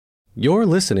You're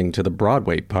listening to the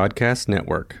Broadway Podcast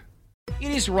Network.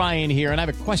 It is Ryan here, and I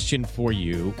have a question for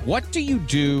you. What do you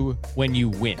do when you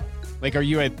win? Like, are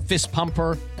you a fist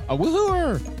pumper, a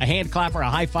woo-hooer, a hand clapper, a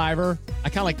high-fiver? I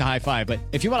kind of like the high-five, but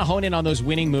if you want to hone in on those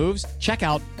winning moves, check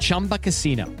out Chumba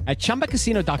Casino. At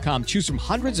ChumbaCasino.com, choose from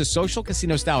hundreds of social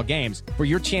casino-style games for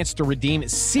your chance to redeem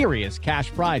serious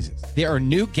cash prizes. There are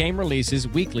new game releases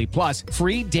weekly, plus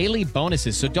free daily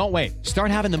bonuses, so don't wait. Start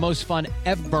having the most fun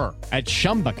ever at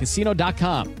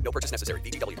ChumbaCasino.com. No purchase necessary.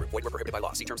 VGW Group. Void where prohibited by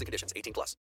law. See terms and conditions.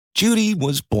 18+. Judy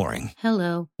was boring.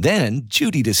 Hello. Then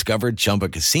Judy discovered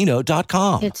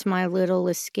ChumbaCasino.com. It's my little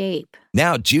escape.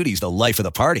 Now Judy's the life of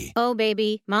the party. Oh,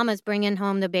 baby, mama's bringing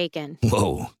home the bacon.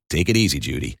 Whoa, take it easy,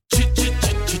 Judy.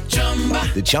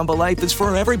 The Chumba life is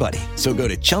for everybody. So go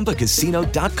to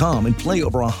ChumbaCasino.com and play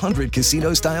over 100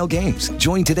 casino-style games.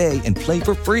 Join today and play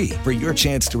for free for your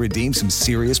chance to redeem some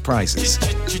serious prizes.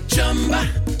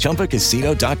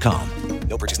 ChumbaCasino.com.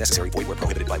 No purchase necessary. Void where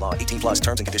prohibited by law. 18+.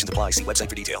 Terms and conditions apply. See website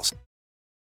for details.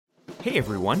 Hey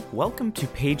everyone, welcome to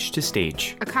Page to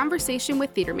Stage, a conversation with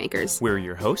theater makers. We're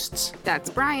your hosts. That's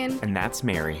Brian. And that's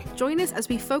Mary. Join us as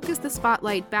we focus the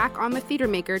spotlight back on the theater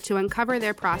maker to uncover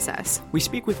their process. We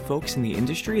speak with folks in the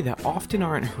industry that often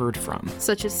aren't heard from,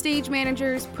 such as stage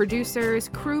managers, producers,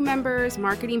 crew members,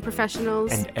 marketing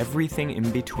professionals, and everything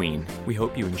in between. We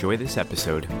hope you enjoy this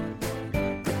episode.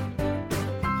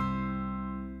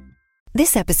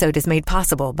 This episode is made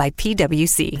possible by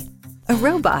PwC. A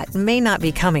robot may not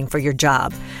be coming for your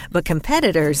job, but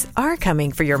competitors are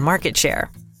coming for your market share.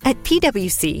 At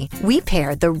PwC, we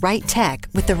pair the right tech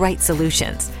with the right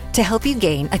solutions to help you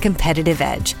gain a competitive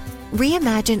edge.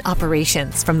 Reimagine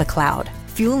operations from the cloud,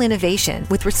 fuel innovation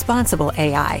with responsible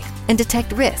AI, and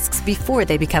detect risks before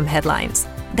they become headlines.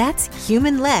 That's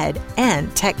human-led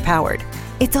and tech-powered.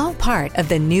 It's all part of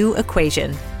The New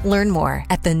Equation. Learn more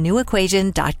at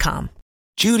thenewequation.com.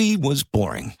 Judy was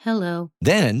boring. Hello.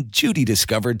 Then Judy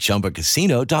discovered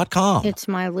ChumbaCasino.com. It's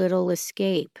my little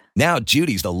escape. Now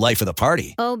Judy's the life of the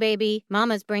party. Oh, baby,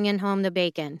 mama's bringing home the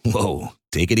bacon. Whoa,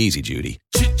 take it easy, Judy.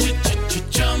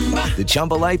 The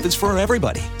Chumba life is for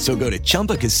everybody. So go to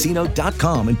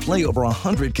ChumbaCasino.com and play over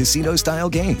 100 casino-style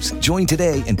games. Join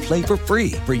today and play for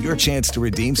free for your chance to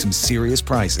redeem some serious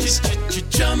prizes.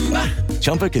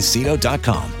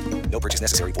 ChumbaCasino.com. No purchase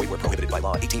necessary. Void where prohibited by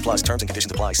law. 18+. Terms and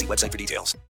conditions apply. See website for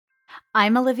details.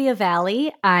 I'm Olivia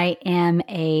Valli. I am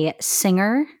a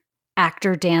singer,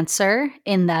 actor, dancer,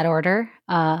 in that order.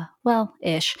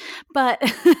 Well-ish. But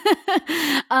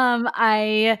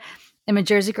I am a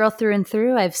Jersey girl through and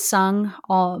through. I've sung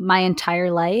all my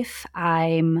entire life.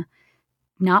 I'm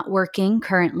not working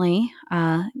currently.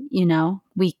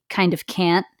 We kind of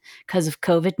can't because of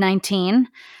COVID-19.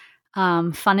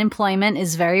 Fun employment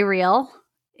is very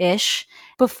real-ish.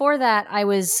 Before that, I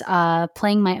was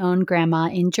playing my own grandma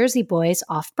in Jersey Boys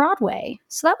off-Broadway.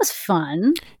 So that was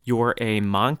fun. You're a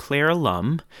Montclair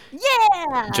alum.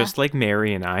 Yeah! Just like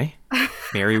Mary and I.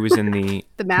 Mary was in the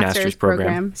master's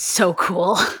program. So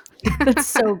cool. That's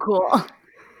so cool.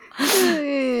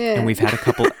 And we've had a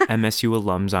couple MSU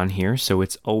alums on here, so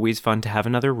it's always fun to have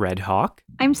another Red Hawk.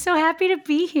 I'm so happy to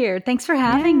be here. Thanks for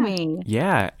having me.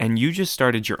 Yeah, and you just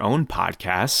started your own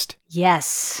podcast.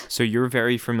 Yes. So you're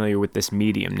very familiar with this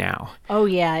medium now. Oh,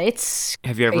 yeah. It's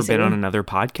Have you ever crazy. been on another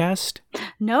podcast?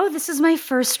 No, this is my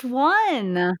first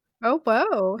one. Oh,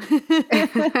 whoa.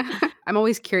 I'm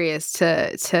always curious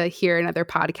to hear another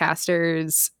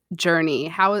podcaster's journey.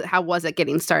 How was it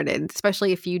getting started?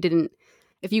 Especially if you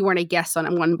weren't a guest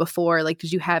on one before, like,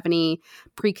 did you have any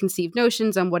preconceived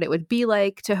notions on what it would be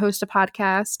like to host a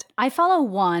podcast? I follow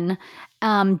one,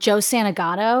 Joe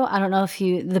Santagato. I don't know if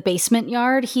The Basement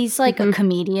Yard. He's like a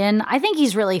comedian. I think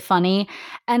he's really funny.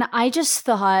 And I just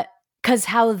thought, because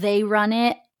how they run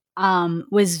it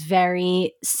was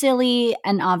very silly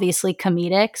and obviously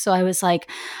comedic. So I was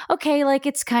like, okay, like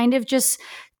it's kind of just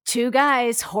two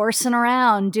guys horsing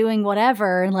around doing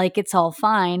whatever. Like it's all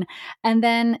fine. And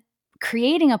then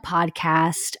creating a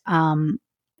podcast,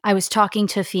 I was talking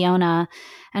to Fiona,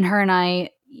 and her and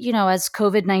I, as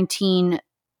COVID-19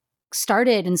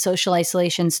 started and social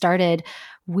isolation started,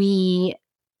 we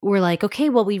were like, okay,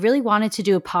 well, we really wanted to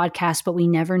do a podcast, but we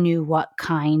never knew what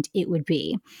kind it would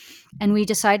be. And we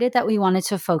decided that we wanted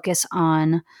to focus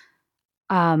on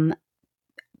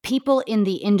people in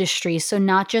the industry. So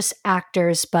not just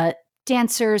actors, but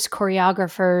dancers,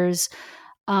 choreographers,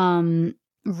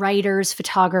 writers,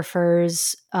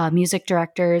 photographers, music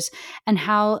directors, and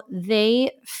how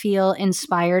they feel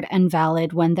inspired and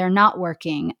valid when they're not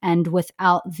working and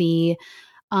without the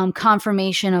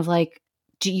confirmation of like,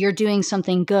 you're doing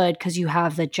something good because you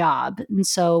have the job. And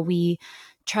so we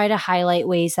try to highlight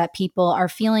ways that people are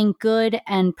feeling good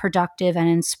and productive and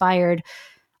inspired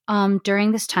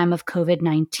during this time of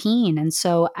COVID-19. And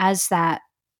so as that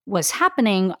was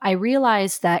happening, I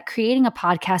realized that creating a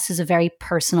podcast is a very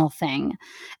personal thing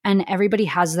and everybody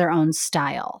has their own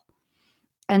style.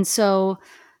 And so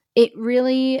it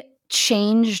really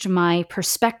changed my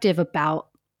perspective about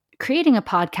creating a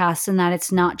podcast, and that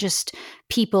it's not just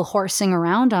people horsing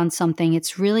around on something.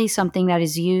 It's really something that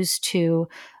is used to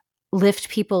lift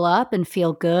people up and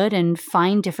feel good and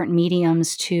find different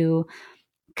mediums to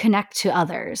connect to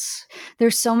others.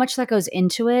 There's so much that goes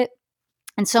into it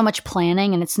and so much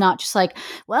planning. And it's not just like,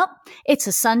 well, it's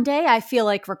a Sunday, I feel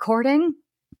like recording.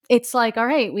 It's like, all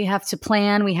right, we have to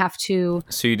plan. We have to.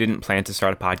 So you didn't plan to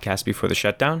start a podcast before the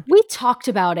shutdown? We talked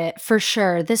about it for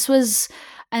sure.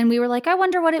 And we were like, I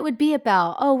wonder what it would be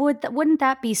about. Oh, wouldn't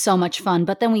that be so much fun?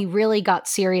 But then we really got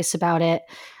serious about it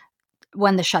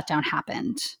when the shutdown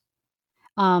happened.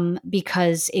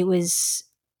 Because it was,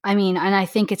 and I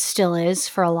think it still is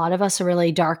for a lot of us, a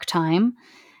really dark time,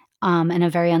 and a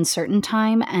very uncertain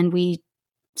time. And we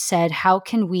said, how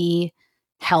can we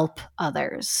help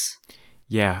others?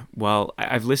 Yeah, well,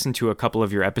 I've listened to a couple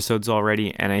of your episodes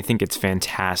already, and I think it's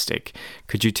fantastic.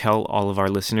 Could you tell all of our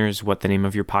listeners what the name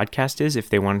of your podcast is if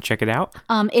they want to check it out?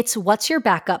 It's What's Your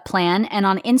Backup Plan? And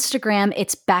on Instagram,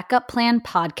 it's Backup Plan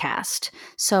Podcast.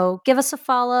 So give us a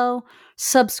follow,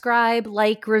 subscribe,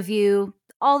 like, review,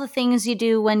 all the things you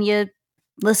do when you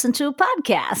listen to a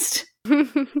podcast.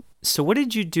 So what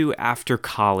did you do after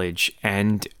college,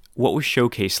 and what was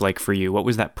Showcase like for you? What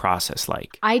was that process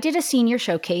like? I did a senior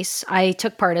showcase. I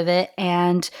took part of it,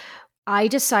 and I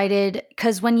decided,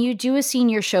 because when you do a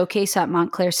senior showcase at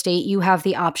Montclair State, you have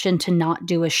the option to not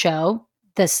do a show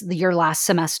your last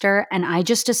semester. And I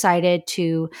just decided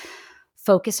to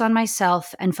focus on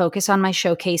myself and focus on my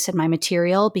showcase and my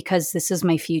material, because this is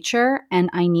my future and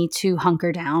I need to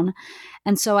hunker down.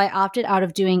 And so I opted out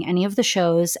of doing any of the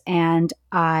shows, and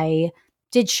I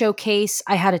did Showcase.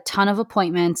 I had a ton of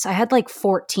appointments. I had like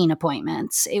 14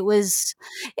 appointments. It was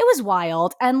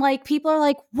wild. And like, people are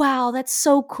like, wow, that's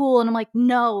so cool. And I'm like,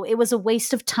 no, it was a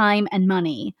waste of time and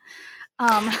money.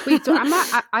 Wait, so I'm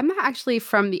not actually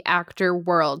from the actor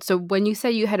world. So when you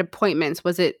say you had appointments,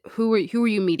 was it who were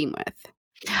you meeting with?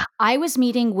 I was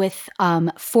meeting with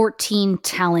 14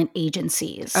 talent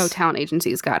agencies. Oh, talent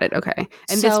agencies. Got it. Okay.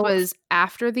 And So- this was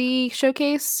after the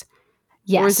showcase?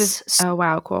 Yes. Or is this? Oh,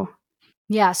 wow. Cool.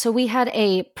 Yeah, so we had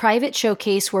a private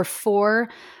showcase where 4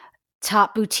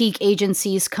 top boutique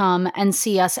agencies come and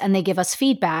see us, and they give us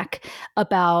feedback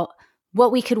about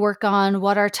what we could work on,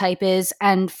 what our type is.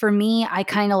 And for me, I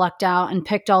kind of lucked out and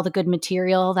picked all the good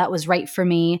material that was right for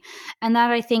me. And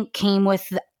that, I think, came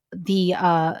with the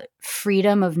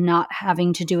freedom of not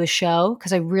having to do a show,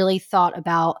 because I really thought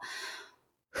about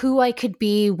who I could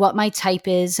be, what my type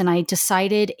is. And I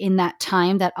decided in that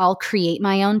time that I'll create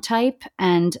my own type,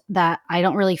 and that I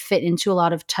don't really fit into a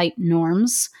lot of type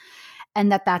norms, and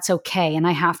that that's okay. And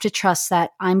I have to trust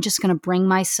that I'm just going to bring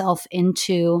myself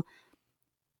into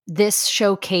this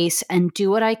showcase and do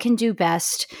what I can do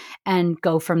best and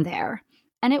go from there.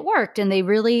 And it worked. And they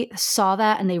really saw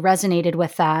that and they resonated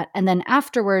with that. And then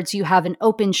afterwards, you have an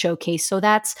open showcase. So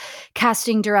that's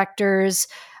casting directors,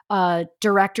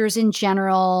 directors in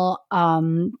general,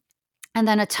 and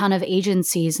then a ton of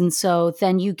agencies. And so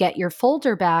then you get your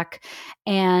folder back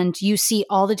and you see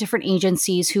all the different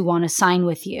agencies who want to sign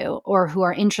with you or who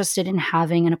are interested in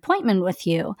having an appointment with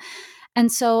you. And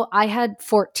so I had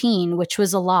 14, which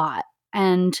was a lot.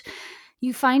 And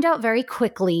you find out very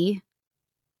quickly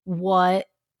what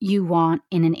you want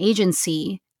in an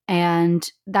agency. And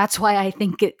that's why I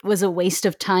think it was a waste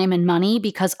of time and money,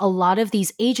 because a lot of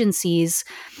these agencies,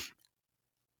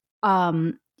 a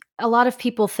lot of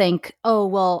people think, oh,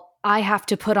 well, I have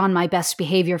to put on my best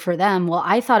behavior for them. Well,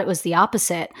 I thought it was the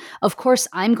opposite. Of course,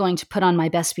 I'm going to put on my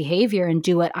best behavior and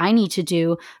do what I need to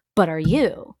do, but are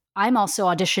you? I'm also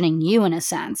auditioning you in a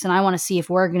sense, and I want to see if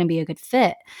we're going to be a good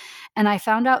fit. And I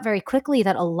found out very quickly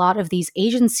that a lot of these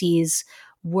agencies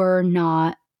were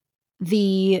not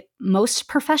the most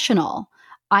professional.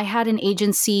 I had an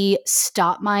agency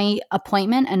stop my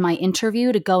appointment and my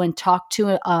interview to go and talk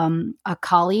to a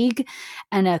colleague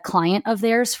and a client of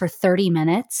theirs for 30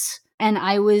 minutes. And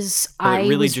it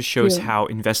really just shows how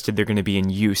invested they're going to be in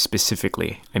you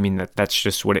specifically. I mean, that's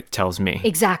just what it tells me.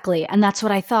 Exactly. And that's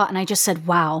what I thought. And I just said,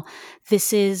 wow,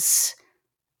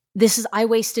 I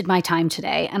wasted my time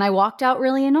today. And I walked out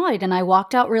really annoyed. And I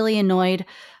walked out really annoyed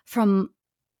from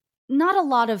not a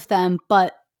lot of them,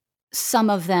 but some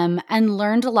of them, and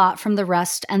learned a lot from the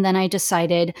rest. And then I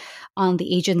decided on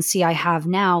the agency I have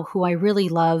now, who I really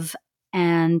love.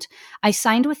 And I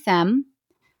signed with them.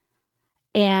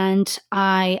 And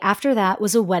I, after that,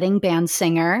 was a wedding band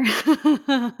singer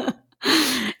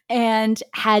and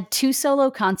had 2 solo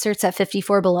concerts at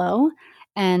 54 Below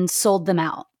and sold them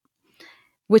out,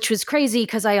 which was crazy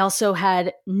because I also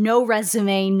had no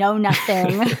resume, no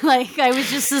nothing. Like, I was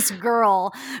just this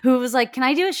girl who was like, can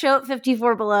I do a show at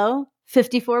 54 Below?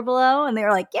 54 Below? And they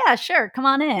were like, yeah, sure, come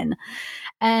on in.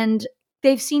 And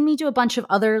they've seen me do a bunch of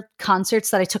other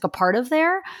concerts that I took a part of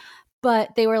there.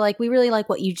 But they were like, we really like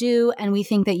what you do, and we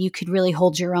think that you could really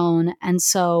hold your own. And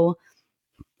so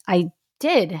I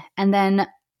did. And then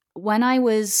when I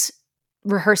was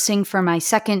rehearsing for my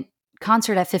second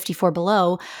concert at 54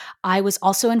 Below, I was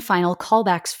also in final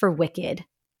callbacks for Wicked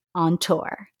on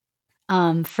tour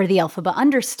for the Elphaba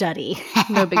understudy.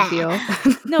 No big deal.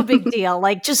 No big deal.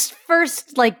 Like, just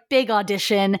first, like, big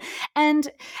audition. And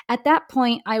at that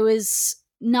point, I was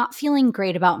not feeling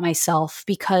great about myself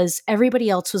because everybody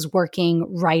else was working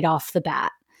right off the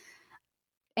bat.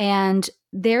 And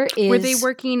there is... Were they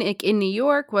working in New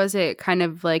York? Was it kind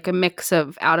of like a mix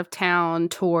of out of town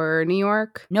tour New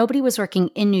York? Nobody was working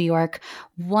in New York.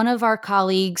 One of our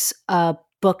colleagues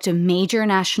booked a major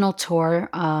national tour,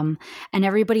 and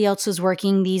everybody else was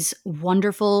working these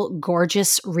wonderful,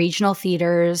 gorgeous regional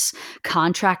theaters,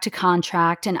 contract to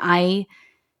contract. And I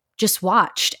just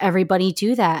watched everybody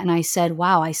do that. And I said,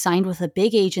 wow, I signed with a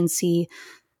big agency,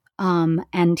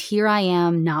 and here I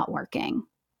am not working.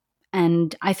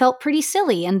 And I felt pretty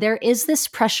silly. And there is this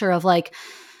pressure of like,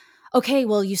 okay,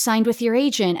 well, you signed with your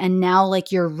agent and now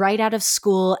like you're right out of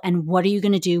school. And what are you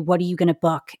going to do? What are you going to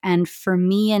book? And for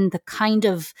me and the kind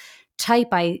of type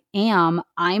I am,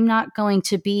 I'm not going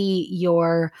to be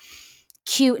your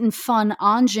cute and fun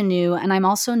ingenue. And I'm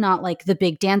also not like the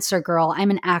big dancer girl.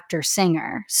 I'm an actor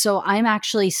singer. So I'm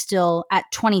actually still at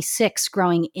 26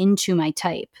 growing into my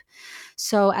type.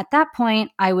 So at that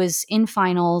point I was in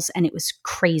finals and it was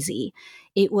crazy.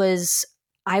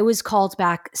 I was called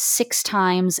back 6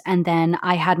 times, and then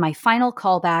I had my final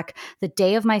callback the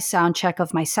day of my sound check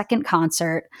of my second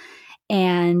concert.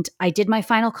 And I did my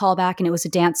final callback, and it was a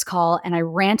dance call, and I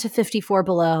ran to 54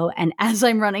 Below. And as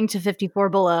I'm running to 54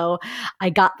 Below, I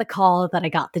got the call that I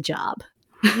got the job.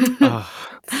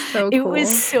 So cool. It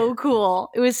was so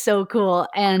cool. It was so cool.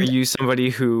 And are you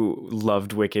somebody who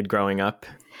loved Wicked growing up?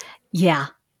 Yeah.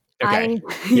 Okay.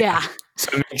 Yeah.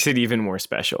 So it makes it even more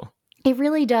special. It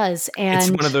really does. And it's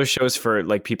one of those shows for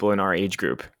like people in our age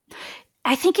group.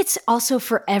 I think it's also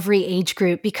for every age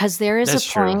group because there is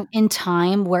a point in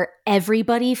time where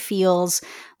everybody feels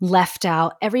left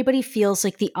out. Everybody feels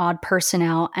like the odd person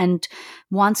out and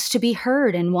wants to be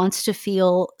heard and wants to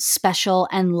feel special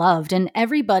and loved. And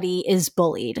everybody is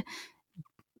bullied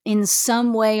in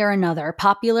some way or another,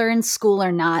 popular in school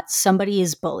or not, somebody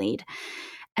is bullied.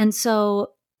 And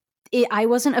so I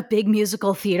wasn't a big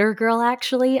musical theater girl,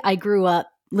 actually. I grew up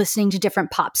listening to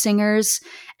different pop singers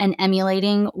and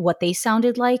emulating what they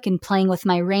sounded like and playing with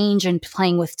my range and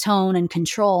playing with tone and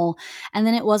control. And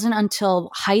then it wasn't until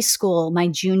high school, my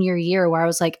junior year, where I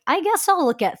was like, I guess I'll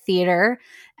look at theater.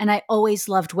 And I always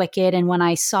loved Wicked. And when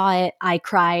I saw it, I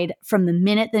cried from the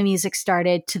minute the music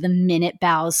started to the minute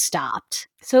bows stopped.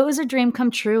 So it was a dream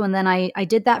come true. And then I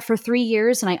did that for 3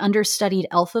 years and I understudied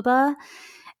Elphaba.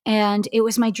 And it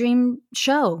was my dream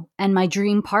show and my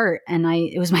dream part. And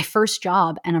it was my first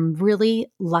job. And I'm really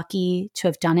lucky to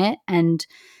have done it and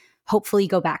hopefully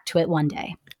go back to it one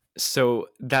day. So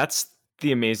that's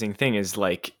the amazing thing is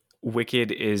like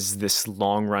Wicked is this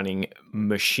long running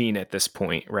machine at this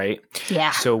point, right? Yeah.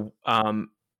 So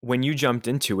when you jumped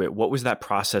into it, what was that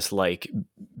process like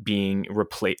being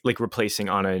replacing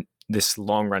on this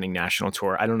long running national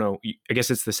tour? I don't know. I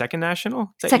guess it's the second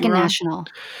national? Second national.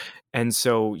 And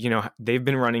so, they've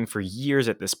been running for years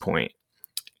at this point.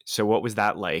 So what was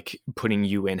that like putting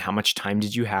you in? How much time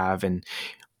did you have? And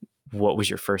what was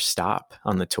your first stop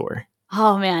on the tour?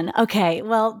 Oh, man. Okay.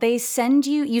 Well, they send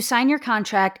you sign your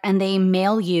contract and they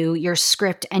mail you your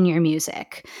script and your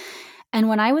music. And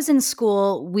when I was in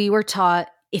school, we were taught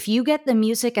if you get the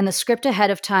music and the script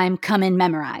ahead of time, come in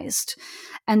memorized.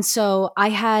 And so I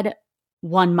had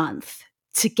 1 month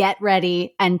to get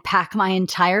ready and pack my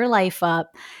entire life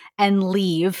up and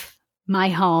leave my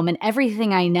home and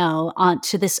everything I know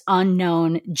onto this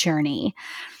unknown journey.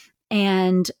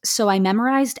 And so I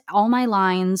memorized all my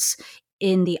lines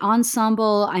in the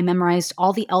ensemble. I memorized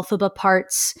all the Elphaba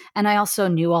parts, and I also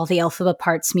knew all the Elphaba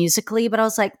parts musically, but I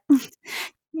was like,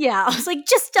 yeah, I was like,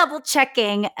 just double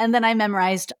checking. And then I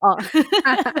memorized all.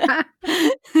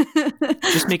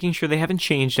 Just making sure they haven't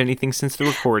changed anything since the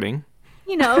recording.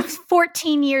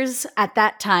 14 years at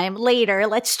that time later,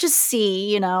 let's just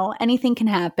see, anything can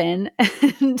happen.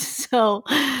 And so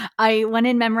I went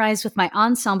and memorized with my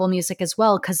ensemble music as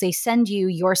well, because they send you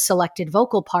your selected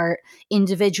vocal part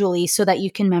individually so that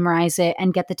you can memorize it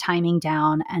and get the timing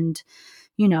down and,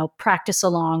 practice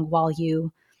along while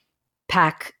you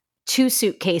pack 2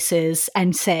 suitcases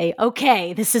and say,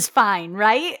 okay, this is fine,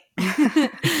 right?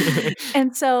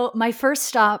 And so my first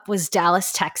stop was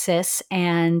Dallas, Texas,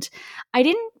 and I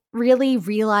didn't really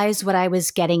realize what I was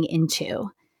getting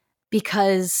into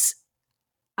because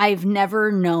I've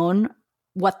never known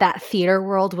what that theater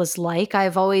world was like.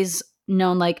 I've always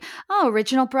known like, oh,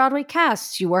 original Broadway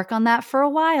casts, you work on that for a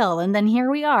while and then here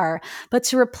we are. But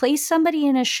to replace somebody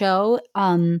in a show,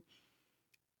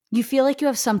 you feel like you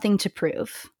have something to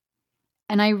prove.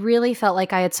 And I really felt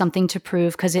like I had something to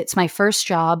prove because it's my first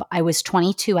job. I was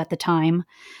 22 at the time.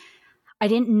 I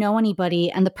didn't know anybody.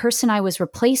 And the person I was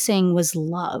replacing was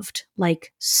loved,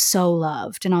 like so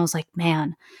loved. And I was like,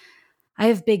 man, I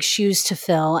have big shoes to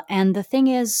fill. And the thing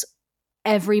is,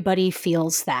 everybody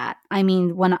feels that. I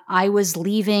mean, when I was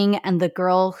leaving and the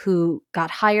girl who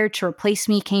got hired to replace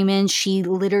me came in, she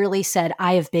literally said,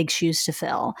 I have big shoes to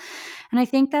fill. And I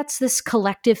think that's this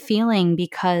collective feeling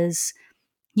because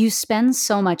you spend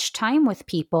so much time with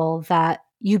people that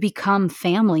you become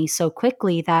family so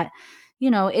quickly that,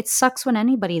 it sucks when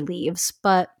anybody leaves.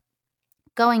 But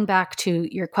going back to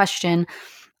your question,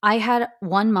 I had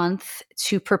 1 month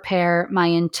to prepare my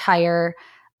entire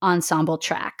ensemble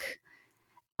track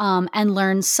and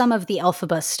learn some of the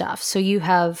Elphaba stuff. So you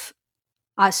have,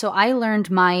 so I learned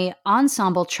my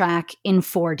ensemble track in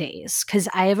 4 days because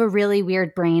I have a really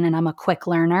weird brain and I'm a quick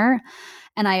learner.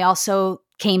 And I also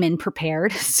came in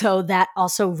prepared. So that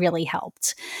also really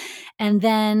helped. And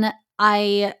then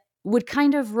I would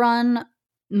kind of run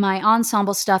my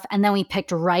ensemble stuff. And then we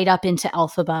picked right up into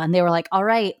Elphaba and they were like, all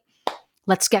right,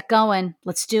 let's get going.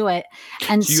 Let's do it.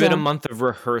 And so you had a month of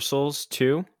rehearsals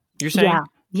too, you're saying?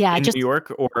 Yeah. In New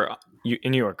York or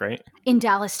in New York, right? In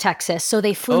Dallas, Texas. So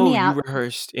they flew me out. You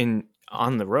rehearsed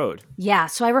on the road. Yeah.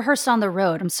 So I rehearsed on the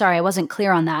road. I'm sorry, I wasn't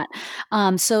clear on that.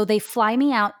 So they fly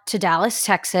me out to Dallas,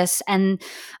 Texas, and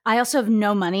I also have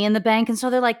no money in the bank. And so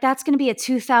they're like, that's going to be a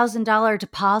 $2,000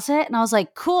 deposit. And I was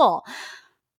like, cool.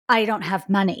 I don't have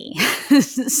money.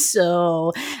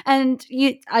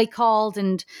 I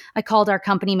called our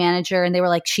company manager and they were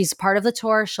like, she's part of the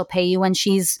tour. She'll pay you when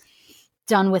she's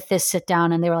done with this sit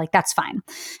down. And they were like, that's fine.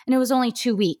 And it was only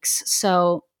 2 weeks.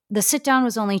 So the sit down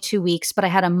was only 2 weeks, but I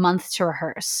had a month to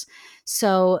rehearse.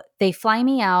 So they fly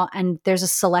me out and there's a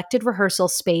selected rehearsal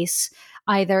space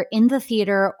either in the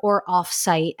theater or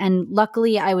off-site. And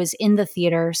luckily I was in the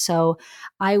theater. So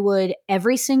I would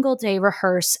every single day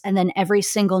rehearse and then every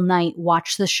single night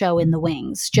watch the show in the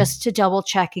wings just to double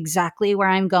check exactly where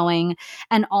I'm going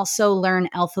and also learn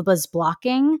Elphaba's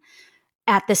blocking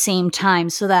at the same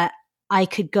time so that I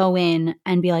could go in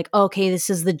and be like, okay, this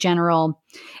is the general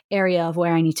area of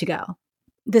where I need to go.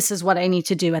 This is what I need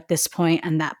to do at this point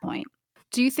and that point.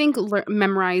 Do you think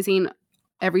memorizing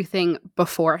everything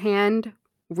beforehand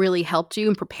really helped you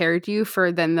and prepared you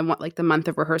for then the month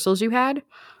of rehearsals you had?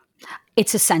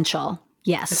 It's essential.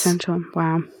 Yes. Essential.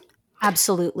 Wow.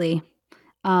 Absolutely.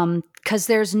 Because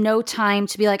there's no time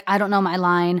to be like, I don't know my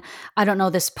line. I don't know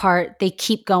this part. They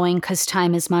keep going because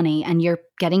time is money and you're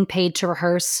getting paid to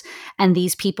rehearse. And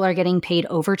these people are getting paid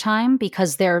overtime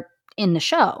because they're in the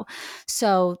show.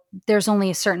 So there's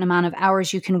only a certain amount of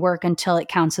hours you can work until it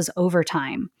counts as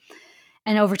overtime.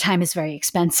 And overtime is very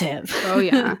expensive. Oh,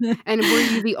 yeah. And were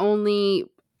you the only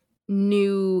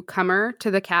newcomer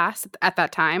to the cast at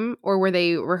that time? Or were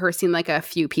they rehearsing like a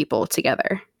few people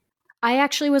together? I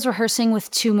actually was rehearsing with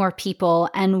 2 more people,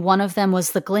 and one of them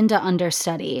was the Glinda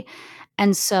understudy.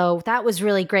 And so that was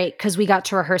really great because we got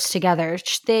to rehearse together.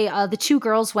 The 2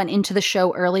 girls went into the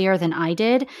show earlier than I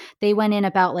did. They went in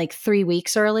about like 3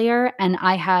 weeks earlier, and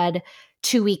I had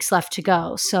 2 weeks left to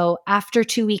go. So after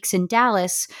 2 weeks in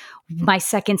Dallas, my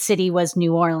second city was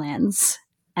New Orleans.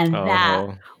 And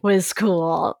that was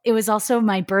cool. It was also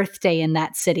my birthday in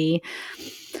that city,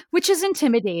 which is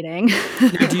intimidating.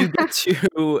 Now, do you get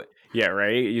to... Yeah,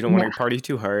 right? You don't want to party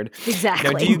too hard.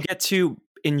 Exactly. Now, do you get to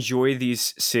enjoy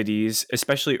these cities,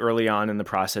 especially early on in the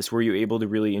process? Were you able to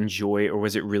really enjoy, or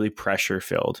was it really pressure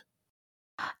filled?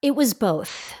 It was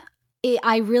both.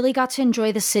 I really got to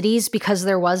enjoy the cities because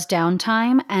there was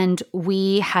downtime and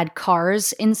we had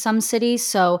cars in some cities.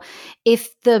 So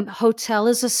if the hotel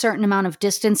is a certain amount of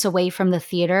distance away from the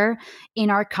theater, in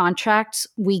our contract,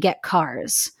 we get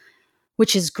cars,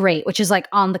 which is great, which is like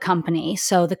on the company.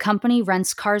 So the company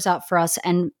rents cars out for us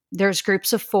and there's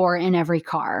groups of 4 in every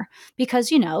car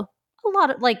because, a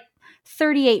lot of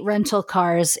 38 rental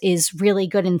cars is really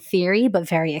good in theory, but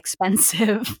very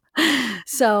expensive.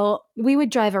 So we would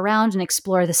drive around and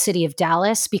explore the city of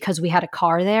Dallas because we had a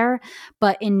car there.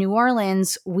 But in New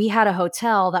Orleans, we had a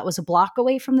hotel that was a block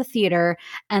away from the theater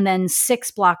and then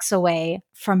 6 blocks away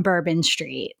from Bourbon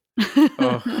Street.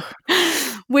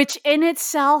 Which in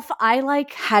itself, I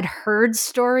had heard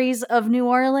stories of New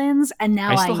Orleans, and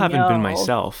now I still haven't been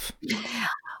myself.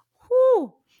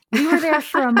 Whew. We were there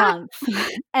for a month.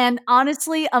 And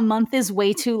honestly, a month is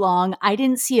way too long. I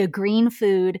didn't see a green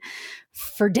food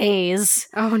for days.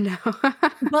 Oh, no.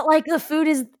 But the food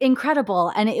is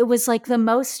incredible. And it was the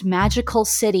most magical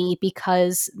city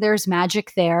because there's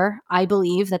magic there. I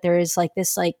believe that there is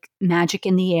this magic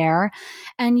in the air.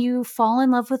 And you fall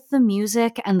in love with the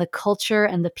music and the culture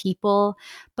and the people.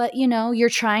 But, you're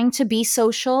trying to be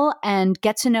social and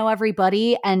get to know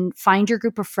everybody and find your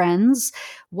group of friends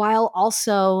while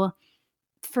also,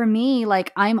 for me,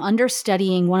 I'm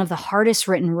understudying one of the hardest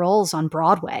written roles on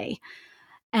Broadway.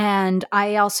 And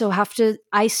I still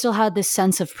had this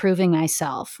sense of proving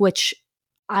myself, which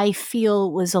I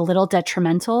feel was a little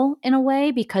detrimental in a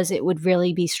way because it would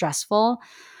really be stressful.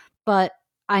 But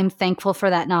I'm thankful for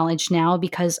that knowledge now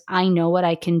because I know what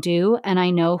I can do and I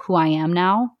know who I am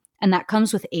now. And that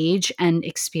comes with age and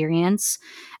experience.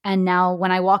 And now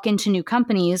when I walk into new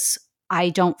companies, I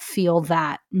don't feel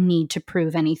that need to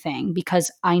prove anything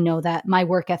because I know that my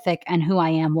work ethic and who I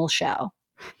am will show.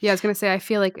 Yeah, I was going to say, I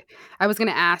feel like I was going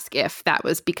to ask if that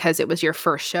was because it was your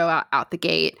first show out the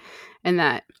gate and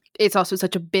that it's also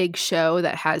such a big show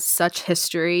that has such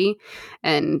history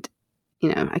and,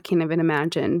 I can't even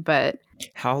imagine, but.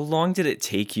 How long did it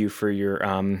take you for your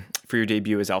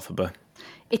debut as Elphaba?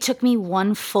 It took me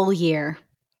 1 full year.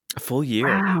 A full year?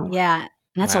 Wow. Yeah,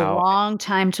 that's a long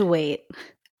time to wait.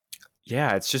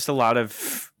 Yeah, it's just a lot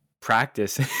of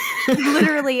practice.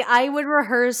 Literally, I would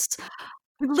rehearse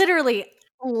literally.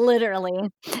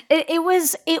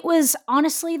 It was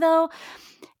honestly though,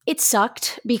 it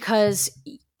sucked because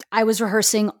I was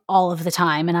rehearsing all of the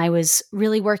time and I was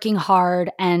really working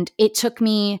hard and it took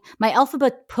me, my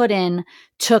Elphaba put-in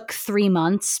took 3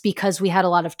 months because we had a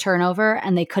lot of turnover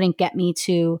and they couldn't get me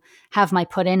to have my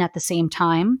put-in at the same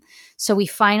time. So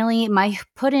my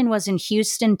put-in was in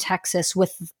Houston, Texas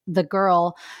with the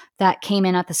girl that came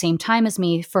in at the same time as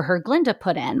me for her Glinda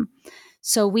put-in.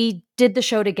 So we did the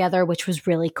show together, which was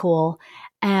really cool.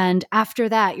 And after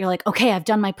that, you're like, okay, I've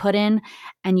done my put-in,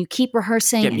 and you keep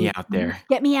rehearsing. Get me out there.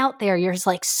 Get me out there. You're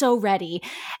just so ready.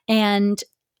 And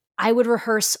I would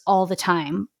rehearse all the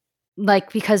time.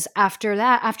 Because after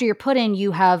that, after you're put-in,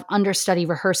 you have understudy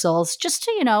rehearsals just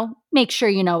to, make sure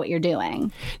you know what you're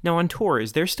doing. Now on tour,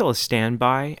 is there still a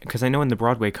standby? Because I know in the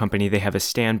Broadway company, they have a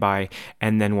standby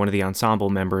and then one of the ensemble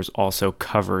members also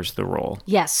covers the role.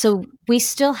 Yes. So we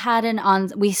still had an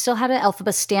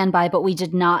Elphaba standby, but we do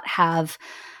not have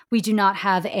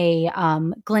a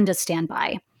Glinda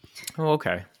standby. Oh,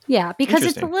 okay. Yeah, because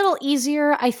it's a little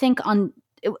easier, I think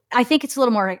it's a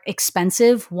little more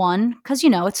expensive, one, because,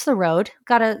 it's the road.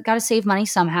 Gotta save money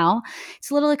somehow.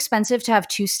 It's a little expensive to have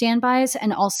 2 standbys,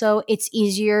 and also it's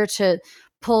easier to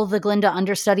pull the Glinda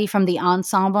understudy from the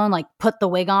ensemble and put the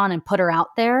wig on and put her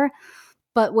out there.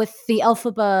 But with the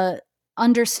Elphaba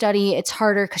understudy, it's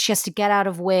harder because she has to get out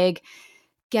of wig,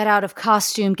 get out of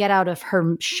costume, get out of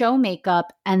her show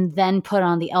makeup, and then put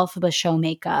on the Elphaba show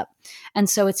makeup. And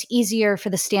so it's easier for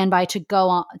the standby to go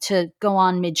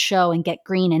on mid-show and get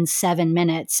green in 7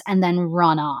 minutes and then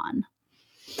run on.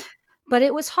 But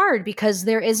it was hard because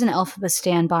there is an Elphaba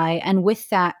standby, and with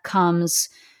that comes,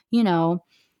 all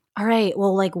right,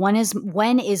 well,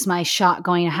 when is my shot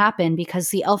going to happen? Because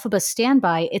the Elphaba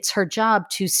standby, it's her job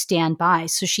to stand by.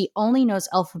 So she only knows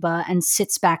Elphaba and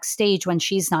sits backstage when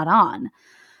she's not on.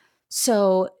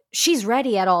 So she's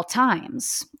ready at all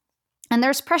times. And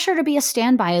there's pressure to be a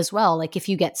standby as well. If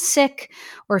you get sick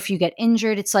or if you get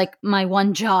injured, it's my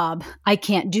one job I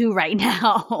can't do right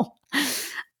now.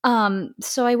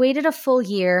 So I waited a full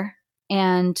year,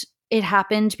 and it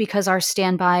happened because our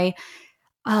standby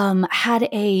had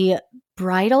a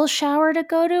bridal shower to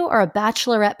go to or a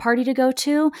bachelorette party to go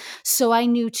to. So I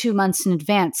knew 2 months in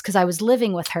advance because I was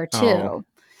living with her too. Oh,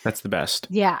 that's the best.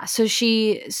 Yeah.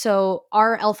 So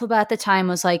our Elphaba at the time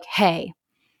was like, hey,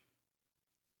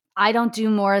 I don't do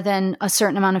more than a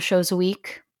certain amount of shows a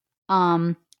week.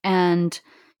 And,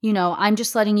 I'm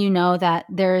just letting you know that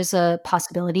there is a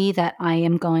possibility that I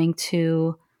am going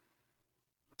to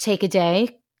take a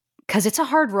day because it's a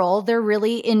hard role. They're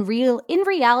really in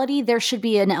reality, there should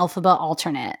be an Elphaba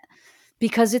alternate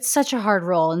because it's such a hard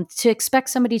role. And to expect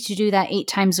somebody to do that 8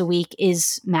 times a week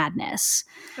is madness.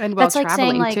 And while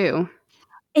traveling too.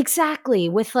 Exactly,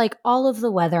 with like all of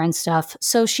the weather and stuff.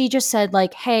 So she just said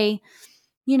like, "Hey,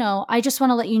 I just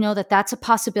want to let you know that that's a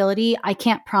possibility. I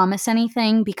can't promise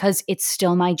anything because it's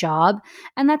still my job."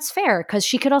 And that's fair because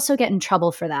she could also get in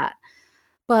trouble for that.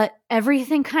 But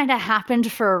everything kind of happened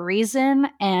for a reason.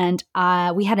 And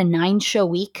we had a 9-show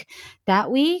week that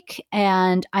week.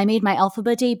 And I made my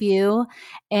Elphaba debut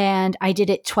and I did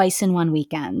it twice in one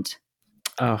weekend.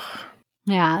 Oh,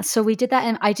 Yeah. So we did that.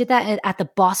 And I did that at the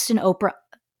Boston Opera.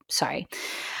 Sorry.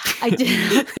 I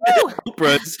did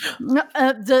Oprah's.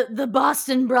 the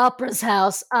Boston Opera's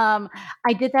house.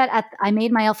 I did that I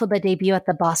made my Elphaba debut at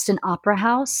the Boston Opera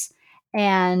House,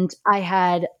 and I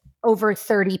had over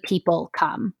 30 people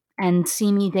come and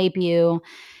see me debut,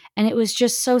 and it was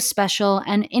just so special.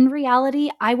 And in reality,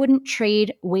 I wouldn't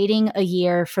trade waiting a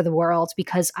year for the world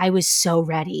because I was so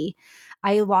ready.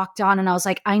 I walked on and I was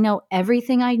like, I know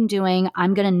everything I'm doing.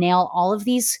 I'm going to nail all of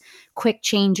these quick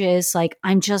changes. Like,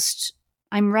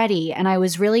 I'm ready. And I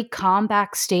was really calm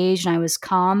backstage and I was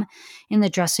calm in the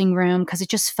dressing room because it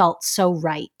just felt so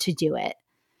right to do it.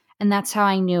 And that's how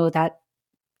I knew that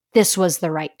this was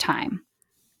the right time.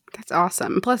 That's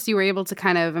awesome. Plus, you were able to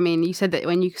kind of, you said that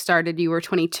when you started, you were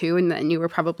 22 and then you were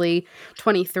probably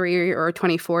 23 or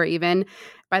 24 even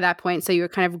by that point. So you were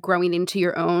kind of growing into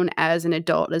your own as an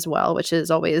adult as well, which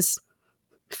is always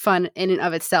fun in and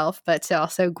of itself, but to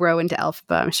also grow into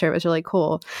Elphaba, I'm sure it was really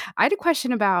cool. I had a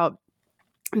question about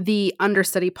the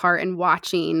understudy part and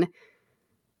watching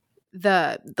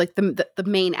the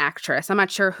main actress. I'm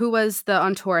not sure who was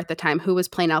on tour at the time, who was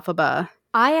playing Elphaba.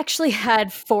 I actually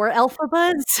had 4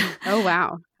 Elphabas. Oh,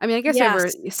 wow. I guess over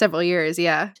several years,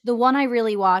 yeah. The one I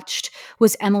really watched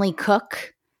was Emily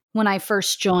Cook when I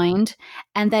first joined.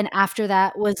 And then after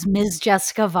that was Ms.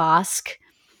 Jessica Vosk.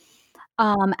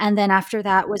 And then after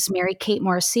that was Mary-Kate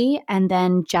Morrissey. And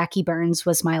then Jackie Burns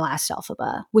was my last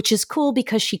Elphaba, which is cool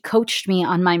because she coached me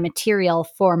on my material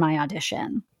for my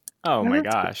audition. Oh my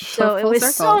gosh. So it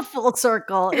was so full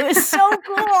circle. It was so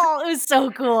cool. It was so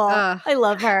cool. I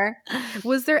love her.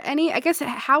 Was there any, I guess,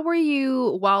 how were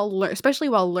you especially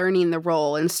while learning the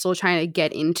role and still trying to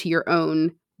get into your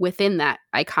own within that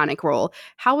iconic role?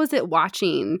 How was it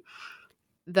watching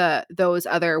those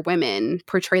other women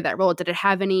portray that role? Did it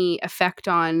have any effect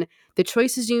on the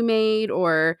choices you made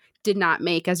or did not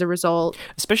make as a result?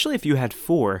 Especially if you had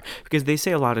 4, because they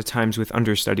say a lot of times with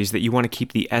understudies that you want to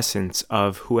keep the essence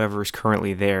of whoever's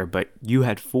currently there, but you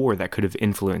had 4 that could have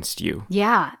influenced you.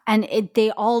 Yeah, and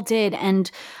they all did. And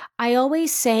I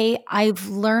always say I've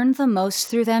learned the most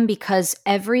through them because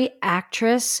every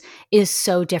actress is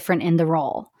so different in the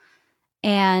role.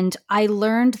 And I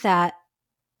learned that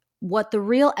what the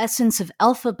real essence of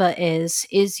Elphaba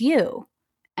is you.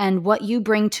 And what you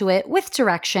bring to it with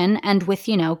direction and with,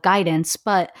 guidance.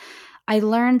 But I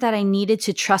learned that I needed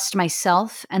to trust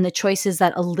myself and the choices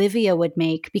that Olivia would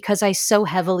make because I so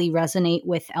heavily resonate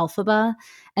with Elphaba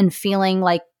and feeling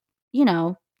like,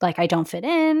 like I don't fit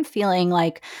in, feeling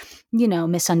like,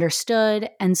 misunderstood.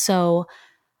 And so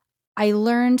I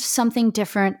learned something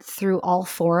different through all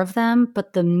 4 of them.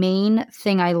 But the main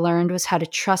thing I learned was how to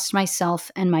trust myself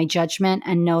and my judgment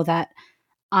and know that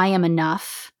I am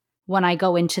enough when I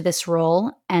go into this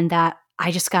role and that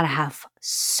I just got to have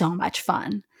so much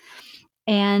fun.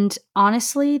 And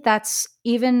honestly, that's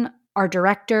even our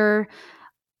director,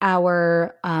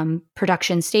 our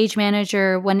production stage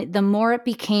manager, the more it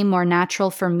became more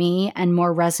natural for me and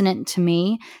more resonant to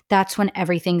me, that's when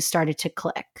everything started to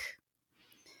click.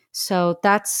 So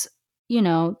that's,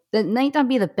 that might not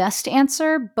be the best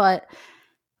answer, but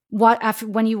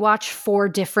when you watch 4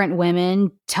 different women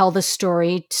tell the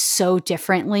story so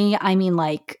differently,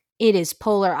 it is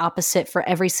polar opposite for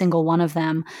every single one of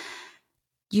them.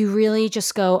 You really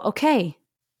just go, okay,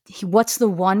 what's the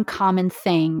one common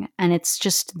thing? And it's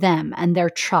just them and their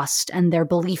trust and their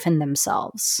belief in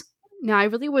themselves. Now, I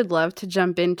really would love to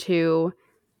jump into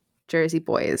Jersey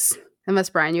Boys.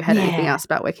 Unless, Brian, you had anything else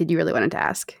about Wicked you really wanted to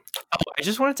ask. Oh, I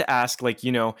just wanted to ask,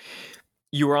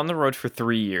 you were on the road for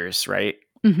 3 years, right?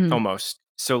 Mm-hmm. Almost.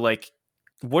 So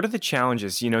what are the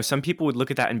challenges? Some people would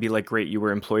look at that and be like, great, you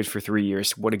were employed for 3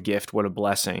 years. What a gift. What a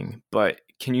blessing. But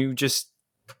can you just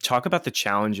talk about the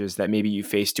challenges that maybe you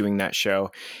faced doing that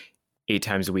show 8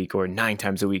 times a week or 9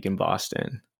 times a week in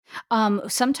Boston?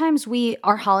 Sometimes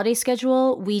our holiday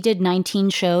schedule, we did 19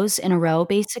 shows in a row,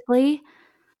 basically.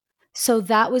 So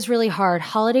that was really hard.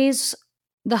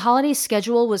 The holiday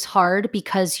schedule was hard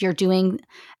because you're doing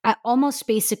almost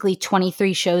basically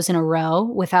 23 shows in a row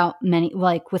without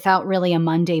really a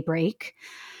Monday break.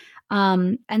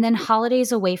 And then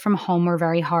holidays away from home were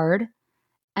very hard.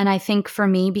 And I think for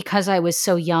me, because I was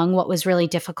so young, what was really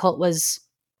difficult was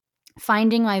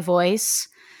finding my voice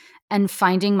and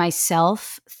finding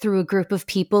myself through a group of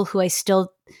people who I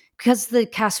still, because the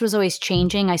cast was always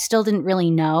changing, I still didn't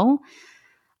really know.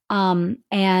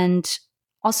 And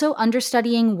also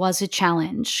understudying was a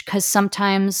challenge because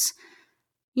sometimes,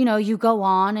 you know, you go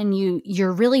on and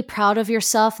you're really proud of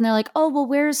yourself and they're like, oh, well,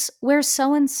 where's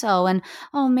so-and-so? And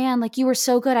oh man, like you were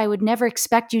so good. I would never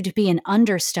expect you to be an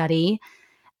understudy.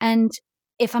 And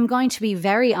if I'm going to be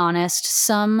very honest,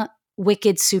 some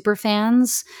Wicked super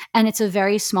fans, and it's a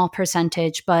very small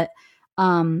percentage, but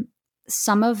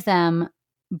some of them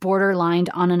borderlined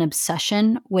on an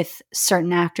obsession with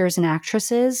certain actors and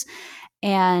actresses.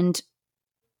 And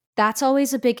that's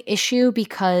always a big issue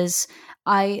because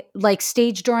I like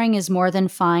stage dooring is more than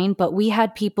fine, but we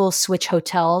had people switch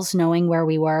hotels knowing where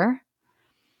we were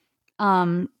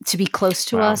to be close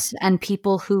to us, and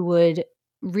people who would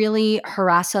really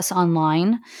harass us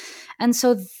online. And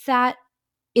so that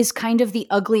is kind of the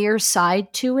uglier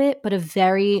side to it, but a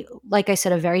very, like I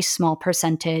said, a very small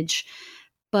percentage.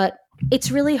 But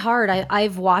it's really hard.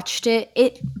 I've watched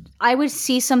it. I would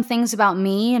see some things about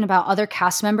me and about other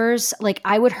cast members. Like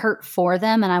I would hurt for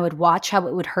them and I would watch how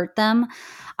it would hurt them.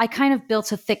 I kind of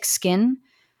built a thick skin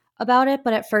about it,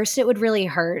 but at first it would really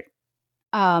hurt.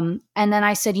 And then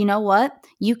I said, you know what?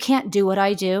 You can't do what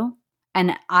I do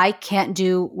and I can't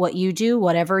do what you do,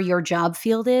 whatever your job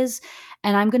field is.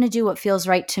 And I'm going to do what feels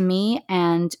right to me.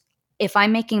 And if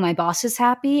I'm making my bosses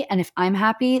happy and if I'm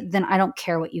happy, then I don't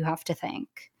care what you have to think.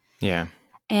 Yeah.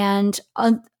 And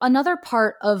another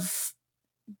part of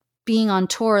being on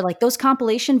tour, like those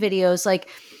compilation videos, like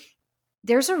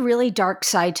there's a really dark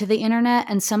side to the internet.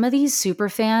 And some of these super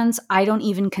fans, I don't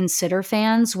even consider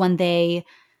fans when they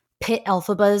pit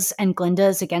Elphabas and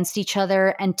Glindas against each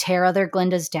other and tear other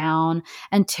Glindas down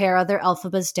and tear other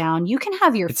Elphabas down. You can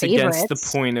have your favorites. It's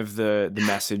against the point of the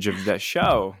message of that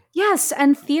show. Yes,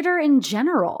 and theater in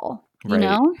general, you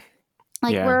know?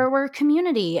 Like we're a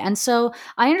community. And so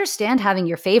I understand having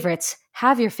your favorites.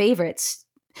 Have your favorites.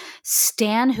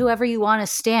 Stan whoever you want to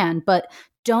stan, but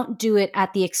don't do it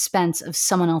at the expense of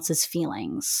someone else's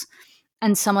feelings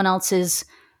and someone else's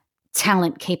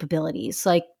talent capabilities.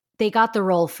 Like they got the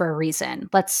role for a reason.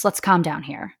 Let's calm down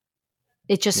here.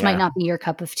 It just might not be your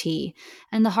cup of tea.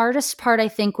 And the hardest part, I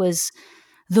think, was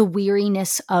the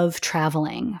weariness of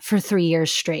traveling for 3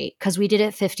 years straight, because we did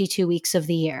it 52 weeks of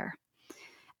the year.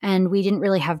 And we didn't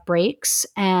really have breaks.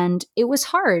 And it was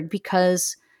hard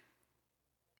because,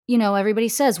 you know, everybody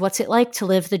says, what's it like to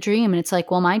live the dream? And it's like,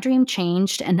 well, my dream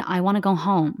changed and I want to go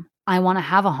home. I want to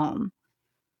have a home.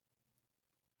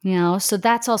 You know, so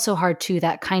that's also hard too,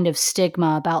 that kind of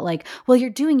stigma about like, well,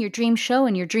 you're doing your dream show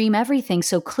and your dream everything,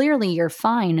 so clearly you're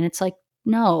fine. And it's like,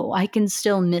 no, I can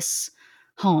still miss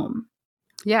home.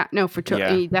 Yeah, no, for sure.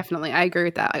 Yeah. Definitely. I agree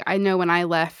with that. Like, I know when I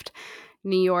left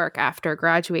New York after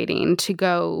graduating to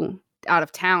go out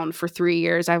of town for 3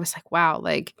 years, I was like, wow,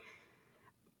 like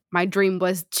my dream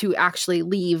was to actually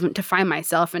leave to find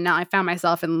myself. And now I found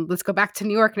myself and let's go back to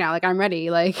New York now. Like I'm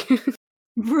ready. Like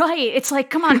right. It's like,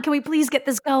 come on, can we please get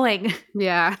this going?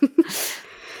 Yeah.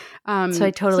 So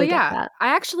I totally get that.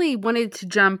 I actually wanted to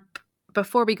jump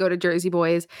before we go to Jersey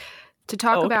Boys to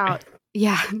talk about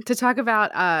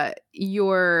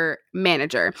your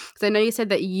manager. So I know you said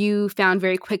that you found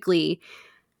very quickly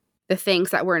the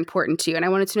things that were important to you. And I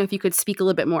wanted to know if you could speak a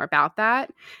little bit more about that,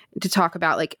 to talk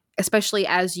about like, especially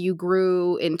as you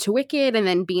grew into Wicked and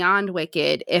then beyond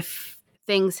Wicked, if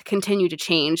things continue to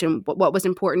change and what was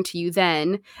important to you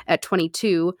then at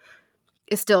 22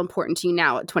 is still important to you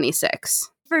now at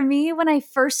 26. For me, when I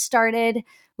first started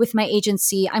with my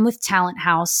agency, I'm with Talent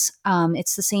House.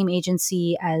 It's the same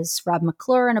agency as Rob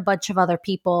McClure and a bunch of other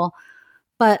people.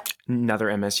 But another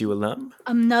MSU alum.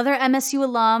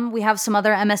 We have some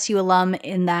other MSU alum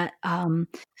in that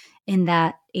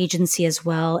agency as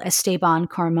well. Esteban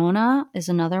Carmona is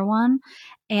another one.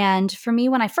 And for me,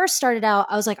 when I first started out,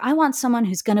 I was like, I want someone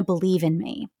who's going to believe in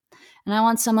me. And I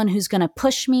want someone who's going to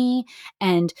push me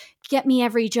and get me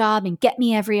every job and get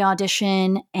me every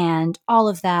audition and all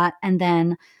of that. And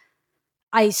then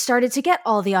I started to get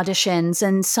all the auditions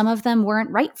and some of them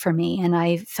weren't right for me. And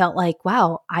I felt like,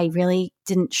 wow, I really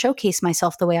didn't showcase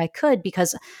myself the way I could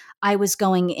because I was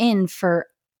going in for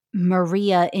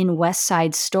Maria in West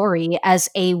Side Story as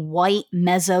a white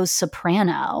mezzo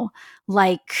soprano.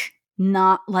 Like,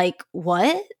 not like,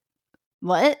 what?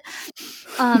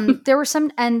 There were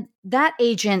some, and that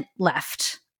agent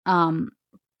left.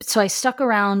 So I stuck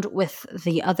around with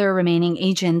the other remaining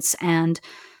agents. And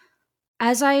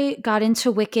as I got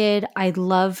into Wicked, I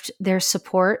loved their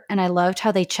support and I loved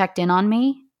how they checked in on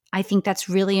me. I think that's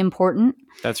really important.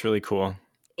 That's really cool.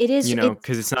 It is, you know,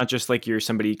 because it's not just like you're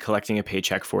somebody collecting a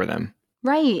paycheck for them.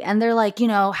 right. And they're like, you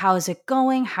know, how is it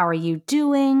going? How are you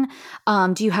doing?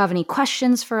 Do you have any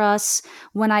questions for us?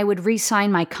 When I would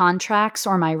re-sign my contracts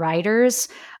or my writers,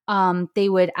 they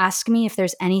would ask me if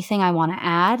there's anything I want to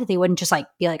add. They wouldn't just like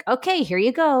be like, okay, here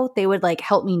you go. They would like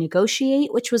help me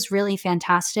negotiate, which was really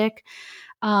fantastic.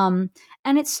 And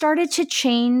it started to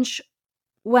change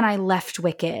when I left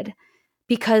Wicked,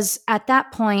 because at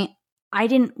that point, I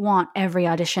didn't want every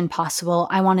audition possible.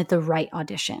 I wanted the right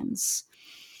auditions.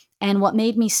 And what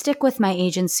made me stick with my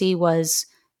agency was,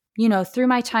 you know, through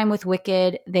my time with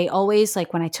Wicked, they always,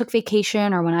 like when I took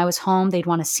vacation or when I was home, they'd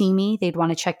want to see me. They'd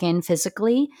want to check in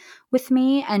physically with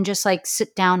me and just like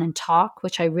sit down and talk,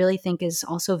 which I really think is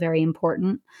also very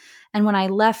important. And when I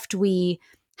left, we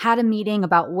had a meeting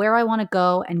about where I want to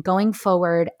go and going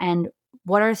forward and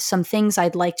what are some things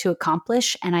I'd like to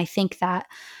accomplish. And I think that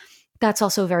that's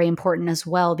also very important as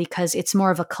well, because it's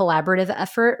more of a collaborative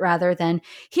effort rather than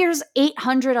here's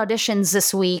 800 auditions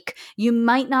this week. You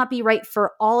might not be right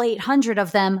for all 800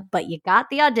 of them, but you got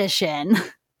the audition.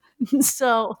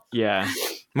 So yeah,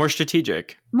 more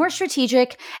strategic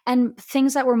and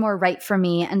things that were more right for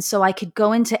me. And so I could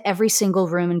go into every single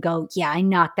room and go, yeah, I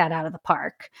knocked that out of the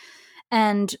park.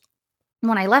 And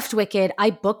when I left Wicked,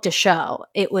 I booked a show.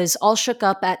 It was All Shook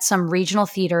Up at some regional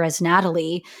theater as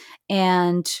Natalie.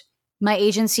 And my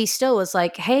agency still was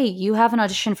like, hey, you have an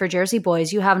audition for Jersey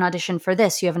Boys. You have an audition for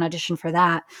this. You have an audition for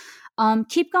that.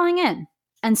 Keep going in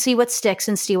and see what sticks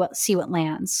and see what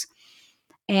lands.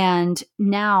 And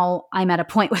now I'm at a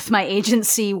point with my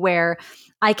agency where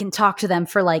I can talk to them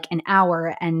for like an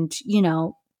hour and, you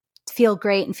know, feel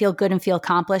great and feel good and feel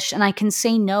accomplished. And I can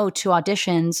say no to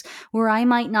auditions where I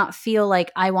might not feel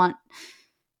like I want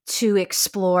to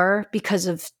explore because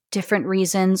of different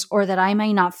reasons, or that I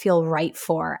may not feel right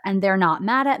for. And they're not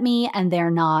mad at me and they're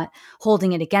not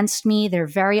holding it against me. They're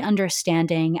very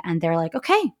understanding and they're like,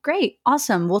 okay, great,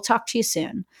 awesome. We'll talk to you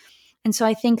soon. And so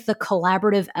I think the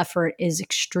collaborative effort is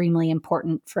extremely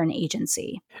important for an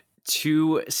agency.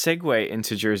 To segue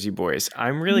into Jersey Boys,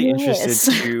 I'm really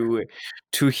interested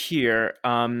to hear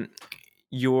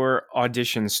your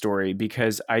audition story,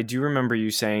 because I do remember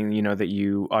you saying, you know, that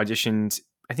you auditioned,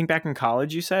 I think back in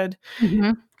college, you said?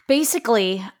 Mm-hmm.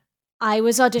 Basically, I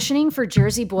was auditioning for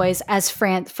Jersey Boys as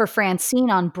for Francine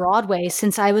on Broadway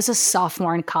since I was a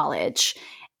sophomore in college.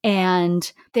 And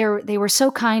they were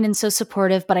so kind and so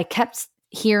supportive, but I kept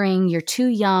hearing, you're too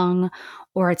young,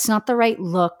 or it's not the right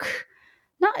look.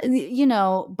 Not, you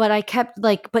know, but I kept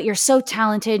like, but you're so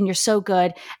talented and you're so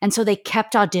good. And so they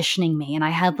kept auditioning me. And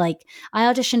I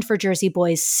auditioned for Jersey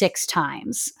Boys 6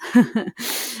 times.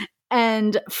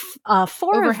 And 4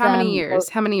 over of how them many years?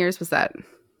 How many years was that?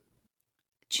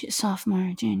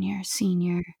 Sophomore, junior,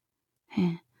 senior.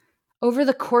 Over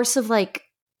the course of like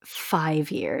 5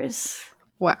 years.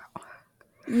 Wow.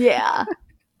 Yeah.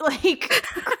 Like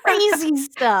crazy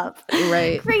stuff.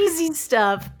 Right. Crazy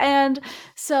stuff. And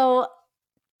so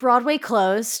Broadway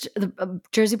closed. The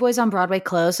Jersey Boys on Broadway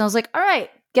closed. And I was like, all right,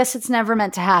 guess it's never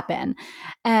meant to happen.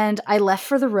 And I left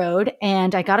for the road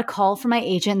and I got a call from my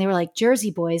agent. And they were like,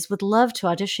 Jersey Boys would love to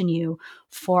audition you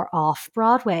for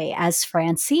Off-Broadway as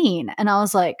Francine. And I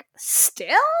was like,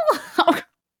 still?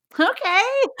 Okay.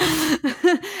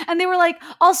 And they were like,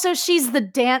 also, she's the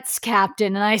dance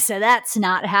captain. And I said, that's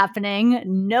not happening.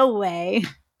 No way.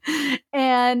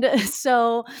 And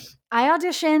so I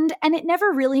auditioned and it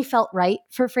never really felt right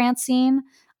for Francine.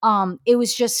 It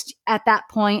was just at that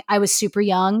point, I was super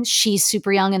young. She's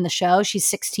super young in the show. She's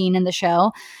 16 in the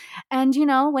show. And, you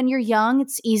know, when you're young,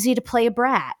 it's easy to play a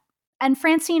brat. And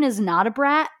Francine is not a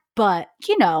brat, but,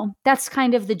 you know, that's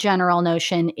kind of the general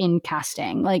notion in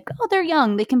casting. Like, oh, they're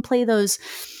young. They can play those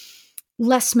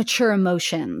less mature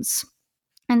emotions.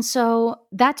 And so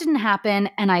that didn't happen.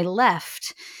 And I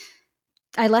left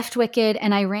Wicked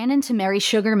and I ran into Mary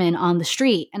Sugarman on the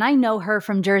street. And I know her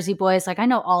from Jersey Boys. Like, I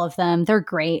know all of them. They're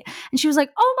great. And she was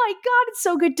like, oh my God, it's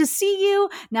so good to see you.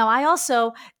 Now, I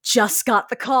also just got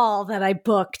the call that I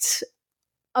booked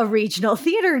a regional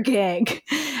theater gig.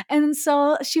 And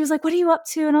so she was like, what are you up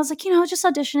to? And I was like, you know, just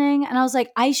auditioning. And I was like,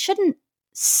 I shouldn't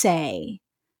say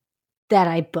that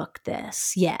I booked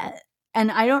this yet.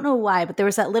 And I don't know why, but there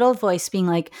was that little voice being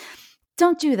like,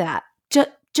 don't do that.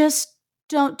 Just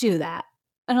don't do that.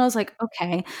 And I was like,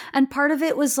 okay. And part of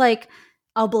it was like,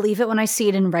 I'll believe it when I see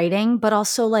it in writing, but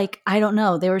also like, I don't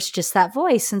know, there was just that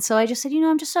voice. And so I just said, you know,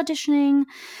 I'm just auditioning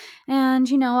and,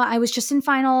 you know, I was just in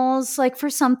finals, like for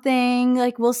something,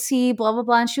 like we'll see, blah, blah,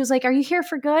 blah. And she was like, are you here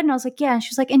for good? And I was like, yeah. And she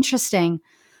was like, interesting.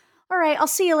 All right, I'll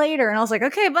see you later. And I was like,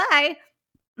 okay, bye.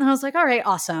 And I was like, all right,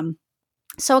 awesome.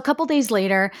 So a couple days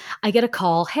later, I get a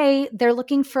call. Hey, they're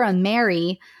looking for a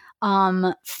Mary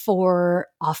for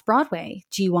off Broadway.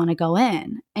 Do you want to go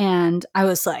in? And I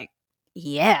was like,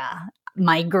 yeah.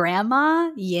 My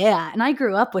grandma? Yeah. And I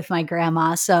grew up with my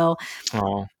grandma. So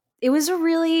it was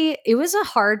a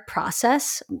hard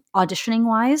process auditioning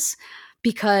wise,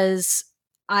 because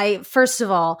first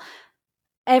of all,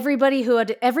 every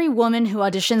woman who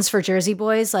auditions for Jersey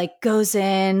Boys like goes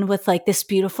in with like this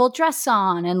beautiful dress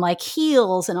on and like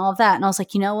heels and all of that. And I was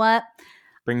like, you know what?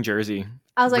 Bring Jersey.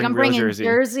 I was like, I'm bringing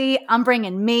Jersey. I'm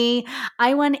bringing me.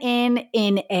 I went in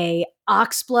a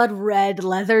oxblood red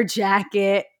leather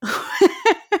jacket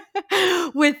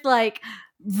with like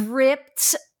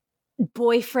ripped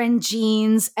boyfriend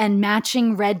jeans and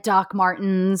matching red Doc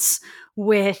Martens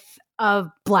with a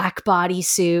black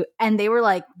bodysuit. And they were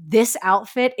like, this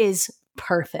outfit is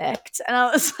perfect. And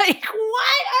I was like,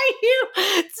 what are you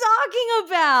talking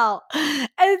about?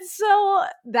 And so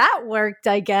that worked,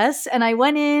 I guess. And I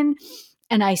went in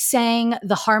and I sang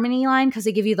the harmony line, because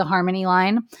they give you the harmony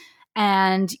line.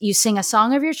 And you sing a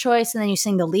song of your choice, and then you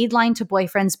sing the lead line to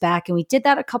Boyfriend's Back. And we did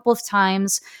that a couple of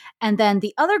times. And then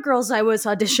the other girls I was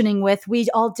auditioning with, we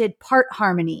all did part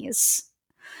harmonies.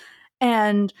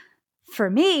 And for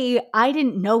me, I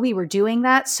didn't know we were doing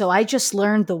that. So I just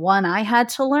learned the one I had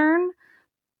to learn.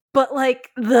 But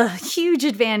like the huge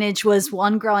advantage was,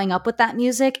 one, growing up with that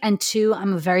music, and two,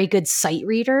 I'm a very good sight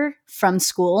reader from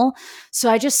school. So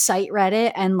I just sight read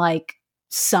it and like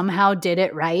somehow did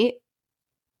it right.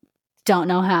 Don't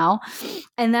know how.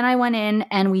 And then I went in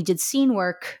and we did scene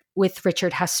work with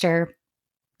Richard Hester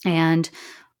and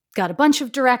got a bunch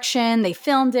of direction. They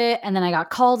filmed it, and then I got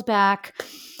called back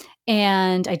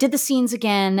and I did the scenes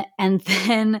again. And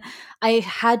then I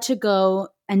had to go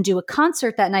and do a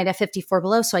concert that night at 54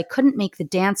 Below. So I couldn't make the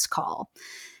dance call,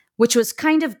 which was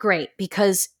kind of great,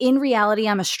 because in reality,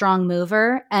 I'm a strong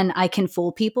mover and I can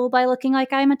fool people by looking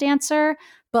like I'm a dancer.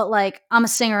 But like, I'm a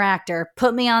singer actor.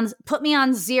 Put me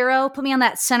on zero, put me on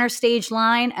that center stage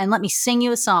line and let me sing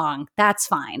you a song. That's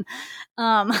fine.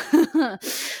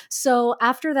 So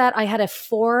after that, I had a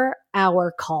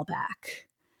 4-hour callback.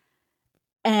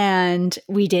 And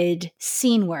we did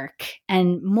scene work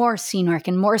and more scene work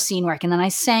and more scene work. And then I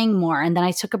sang more. And then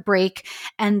I took a break.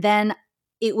 And then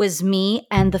it was me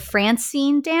and the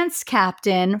Francine dance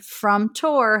captain from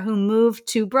tour who moved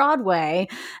to Broadway.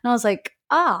 And I was like,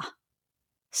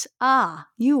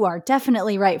 you are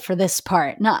definitely right for this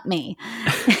part, not me.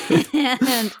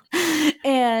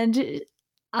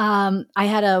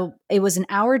 It was an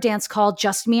hour dance call,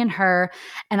 just me and her.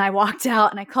 And I walked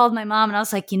out and I called my mom and I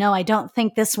was like, I don't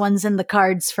think this one's in the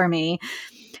cards for me.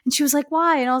 And she was like,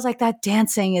 why? And I was like, that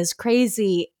dancing is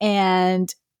crazy.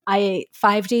 And I,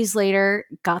 5 days later,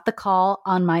 got the call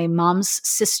on my mom's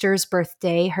sister's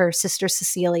birthday, her sister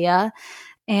Cecilia.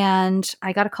 And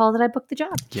I got a call that I booked the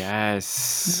job.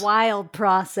 Yes. Wild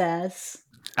process.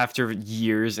 After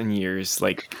years and years,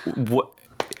 like what?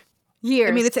 Years.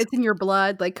 I mean, it's in your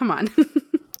blood. Like, come on.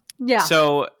 Yeah.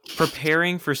 So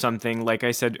preparing for something, like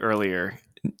I said earlier,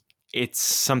 it's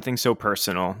something so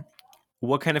personal.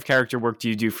 What kind of character work do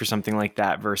you do for something like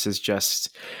that versus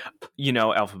just,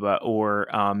 Elphaba or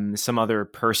some other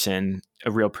person,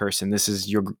 a real person? This is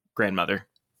your grandmother.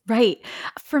 Right.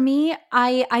 For me,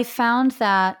 I found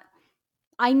that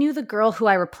I knew the girl who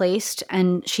I replaced,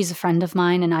 and she's a friend of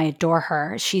mine and I adore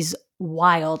her. She's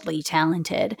wildly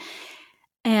talented.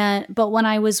 But when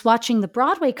I was watching the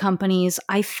Broadway companies,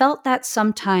 I felt that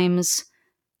sometimes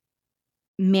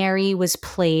Mary was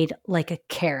played like a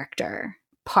character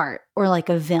part or like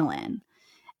a villain.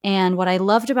 And what I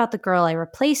loved about the girl I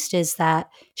replaced is that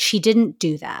she didn't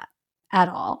do that at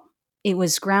all. It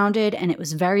was grounded and it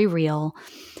was very real.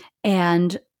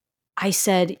 And I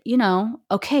said,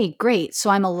 okay, great.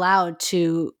 So I'm allowed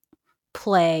to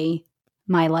play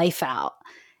my life out.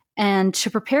 And to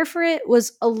prepare for it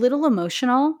was a little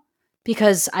emotional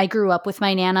because I grew up with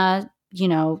my Nana.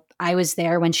 I was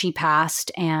there when she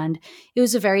passed, and it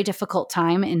was a very difficult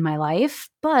time in my life.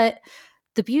 But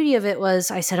the beauty of it was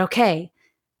I said, okay,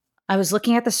 I was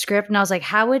looking at the script and I was like,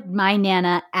 how would my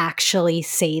Nana actually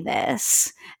say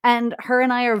this? And her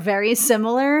and I are very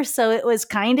similar, so it was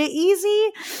kind of easy.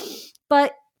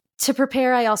 But to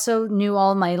prepare, I also knew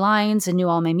all my lines and knew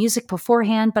all my music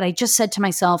beforehand. But I just said to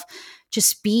myself,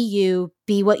 just be you,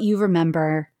 be what you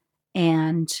remember,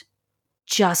 and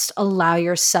just allow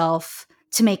yourself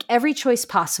to make every choice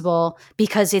possible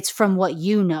because it's from what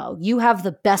you know. You have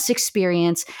the best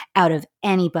experience out of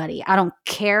anybody. I don't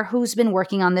care who's been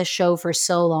working on this show for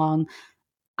so long.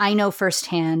 I know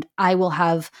firsthand I will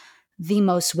have the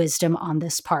most wisdom on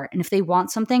this part. And if they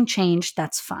want something changed,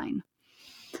 that's fine.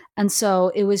 And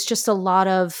so it was just a lot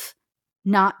of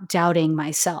not doubting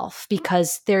myself,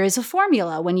 because there is a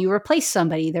formula when you replace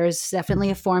somebody. There's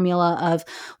definitely a formula of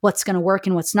what's going to work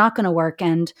and what's not going to work.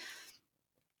 And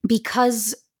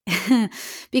because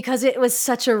it was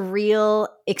such a real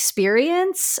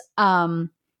experience,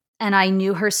 and I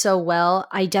knew her so well,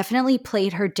 I definitely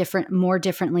played her more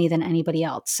differently than anybody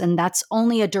else. And that's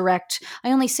only I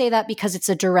only say that because it's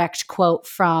a direct quote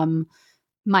from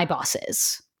my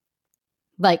bosses.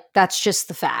 Like, that's just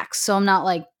the facts. So I'm not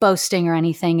like boasting or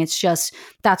anything. It's just,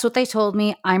 that's what they told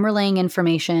me. I'm relaying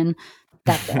information.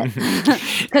 That's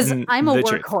it. Because I'm a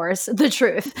workhorse. The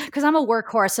truth. Because I'm a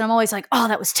workhorse and I'm always like, oh,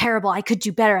 that was terrible. I could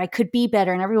do better. I could be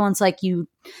better. And everyone's like, you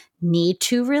need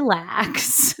to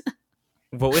relax.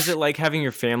 What was it like having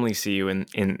your family see you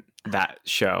in that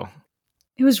show?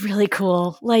 It was really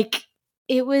cool. Like,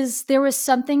 there was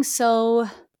something so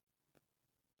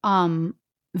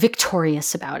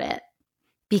victorious about it,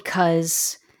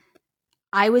 because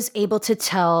I was able to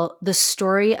tell the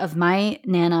story of my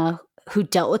Nana, who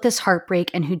dealt with this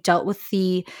heartbreak and who dealt with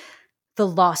the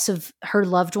loss of her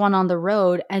loved one on the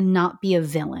road, and not be a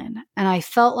villain. And I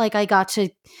felt like I got to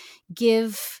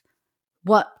give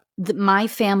my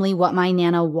family what my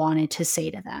Nana wanted to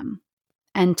say to them,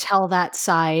 and tell that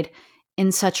side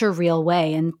in such a real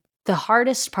way. And the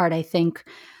hardest part, I think,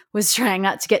 was trying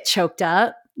not to get choked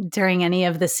up during any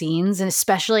of the scenes, and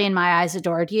especially in My Eyes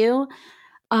Adored You.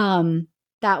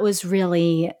 That was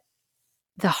really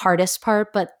the hardest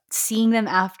part, but seeing them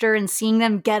after and seeing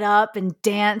them get up and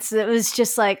dance, it was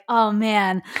just like, oh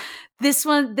man, this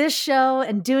show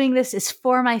and doing this is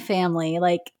for my family.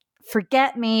 Like,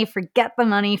 forget me, forget the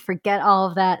money, forget all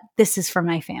of that. This is for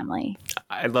my family.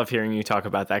 I love hearing you talk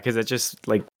about that, because it's just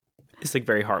like, it's like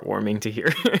very heartwarming to hear.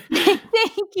 Thank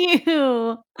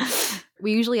you.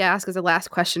 We usually ask as a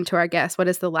last question to our guests, what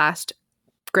is the last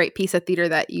great piece of theater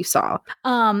that you saw?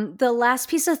 The last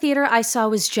piece of theater I saw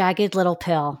was Jagged Little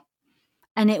Pill.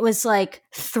 And it was like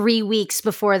 3 weeks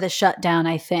before the shutdown,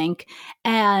 I think.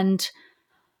 And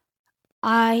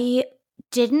I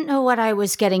didn't know what I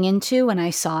was getting into when I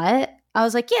saw it. I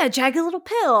was like, yeah, Jagged Little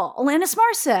Pill, Alanis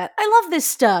Morissette. I love this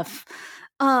stuff.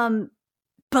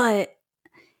 But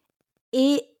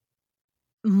it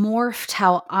morphed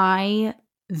how I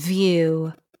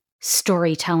view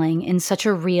storytelling in such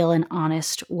a real and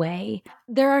honest way.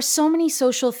 There are so many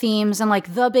social themes, and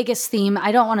like the biggest theme,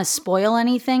 I don't want to spoil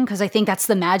anything, because I think that's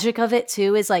the magic of it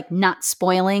too, is like not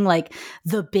spoiling like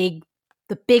the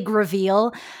big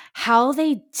reveal. How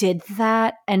they did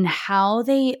that, and how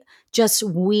they just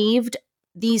weaved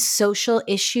these social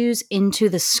issues into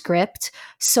the script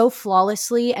so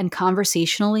flawlessly and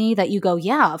conversationally that you go,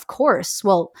 yeah, of course.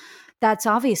 Well, that's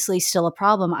obviously still a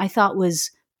problem. I thought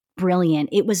was brilliant.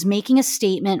 It was making a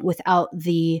statement without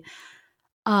the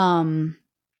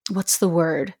what's the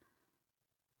word?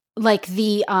 Like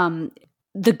the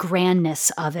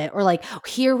grandness of it, or like,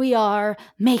 here we are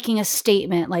making a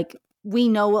statement. Like, we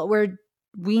know what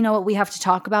we have to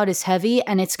talk about is heavy,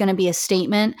 and it's going to be a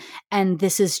statement, and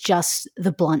this is just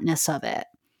the bluntness of it.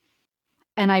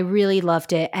 And I really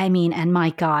loved it. I mean, and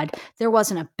my God, there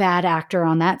wasn't a bad actor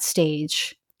on that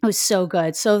stage. It was so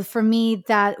good. So for me,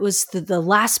 that was the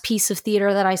last piece of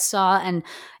theater that I saw. And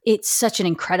it's such an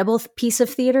incredible piece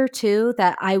of theater too,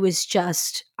 that I was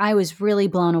really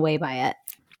blown away by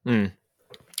it.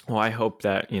 Well, I hope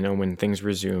that, when things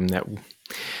resume, that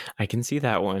I can see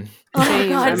that one. Oh my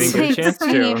God, I didn't get a chance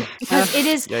to. Because it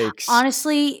is, Yikes.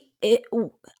 honestly,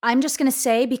 I'm just going to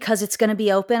say, because it's going to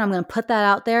be open, I'm going to put that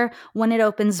out there. When it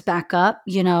opens back up,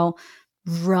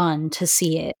 run to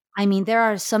see it. I mean, there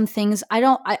are some things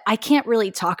I can't really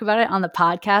talk about it on the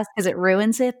podcast because it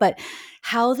ruins it, but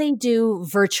how they do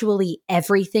virtually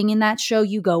everything in that show,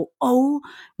 you go, oh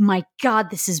my God,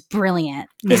 this is brilliant.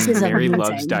 This is Mary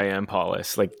amazing. loves Diane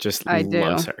Paulus, I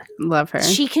loves her. Love her.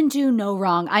 She can do no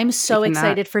wrong. I'm so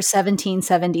excited for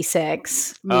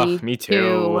 1776. Me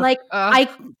too. Like, I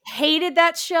hated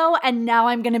that show, and now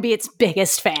I'm going to be its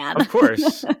biggest fan. Of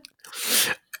course.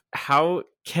 How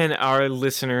can our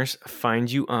listeners find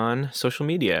you on social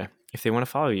media if they want to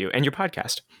follow you and your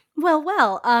podcast?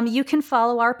 Well, you can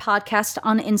follow our podcast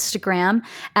on Instagram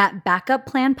at Backup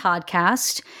Plan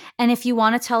Podcast. And if you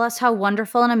want to tell us how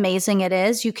wonderful and amazing it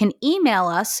is, you can email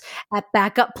us at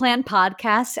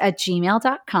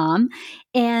backupplanpodcast@gmail.com.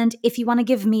 And if you want to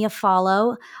give me a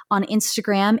follow on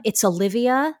Instagram, it's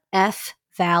Olivia F.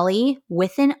 Valley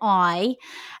with an I.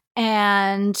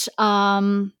 And,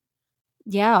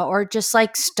 yeah, or just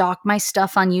like stalk my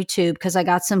stuff on YouTube, because I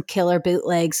got some killer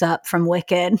bootlegs up from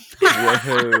Wicked. Whoa.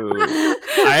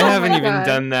 I haven't even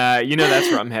done that.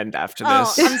 That's where I'm heading after this.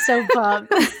 Oh, I'm so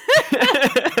pumped.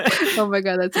 Oh my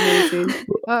God, that's amazing.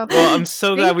 Well, I'm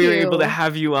so glad we were able to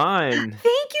have you on.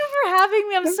 Thank you for having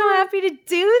me. I'm so happy to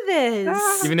do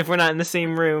this. Even if we're not in the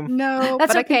same room. No,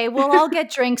 that's okay. We'll all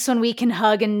get drinks when we can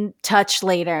hug and touch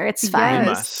later. It's fine.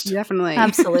 Yes, definitely.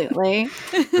 Absolutely.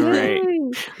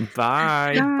 Great.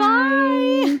 Bye.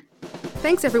 Bye.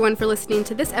 Thanks everyone for listening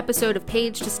to this episode of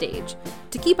Page to Stage.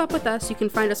 To keep up with us, you can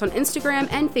find us on Instagram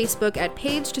and Facebook at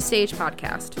Page to Stage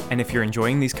Podcast. And if you're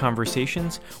enjoying these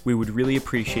conversations, we would really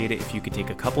appreciate it if you could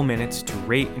take a couple minutes to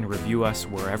rate and review us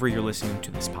wherever you're listening to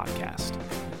this podcast.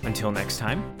 Until next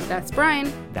time. That's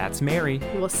Brian. That's Mary.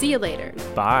 We'll see you later.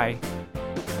 Bye.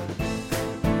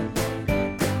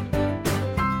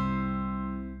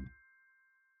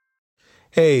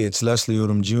 Hey, it's Leslie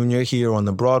Odom Jr. here on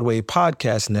the Broadway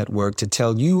Podcast Network to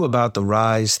tell you about the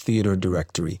Rise Theater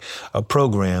Directory, a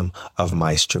program of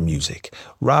Maestro Music.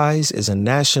 Rise is a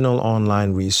national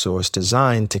online resource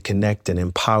designed to connect and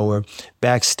empower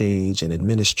backstage and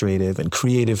administrative and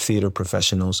creative theater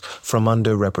professionals from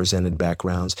underrepresented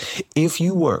backgrounds. If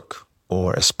you work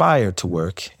or aspire to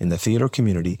work in the theater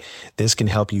community, this can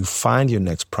help you find your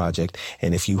next project.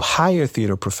 And if you hire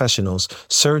theater professionals,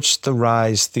 search the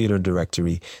Rise Theater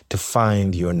Directory to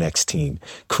find your next team.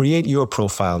 Create your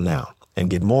profile now and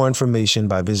get more information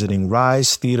by visiting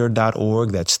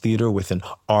risetheater.org. That's theater with an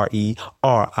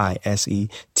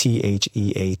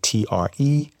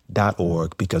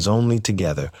RERISETHEATRE.org, because only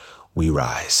together we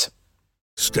rise.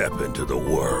 Step into the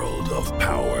world of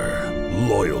power,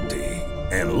 loyalty,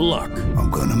 and luck. I'm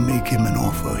gonna make him an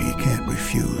offer he can't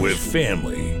refuse. With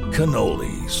family,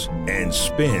 cannolis, and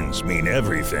spins mean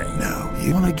everything. Now,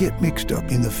 you wanna get mixed up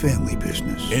in the family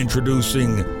business.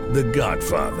 Introducing The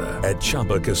Godfather at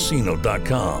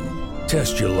ChumbaCasino.com.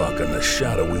 Test your luck in the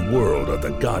shadowy world of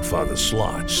The Godfather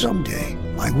slot. Someday,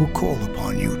 I will call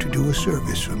upon you to do a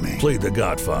service for me. Play The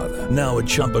Godfather, now at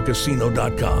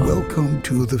ChumbaCasino.com. Welcome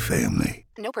to the family.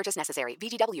 No purchase necessary.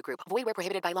 VGW Group. Void where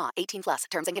prohibited by law. 18+.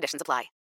 Terms and conditions apply.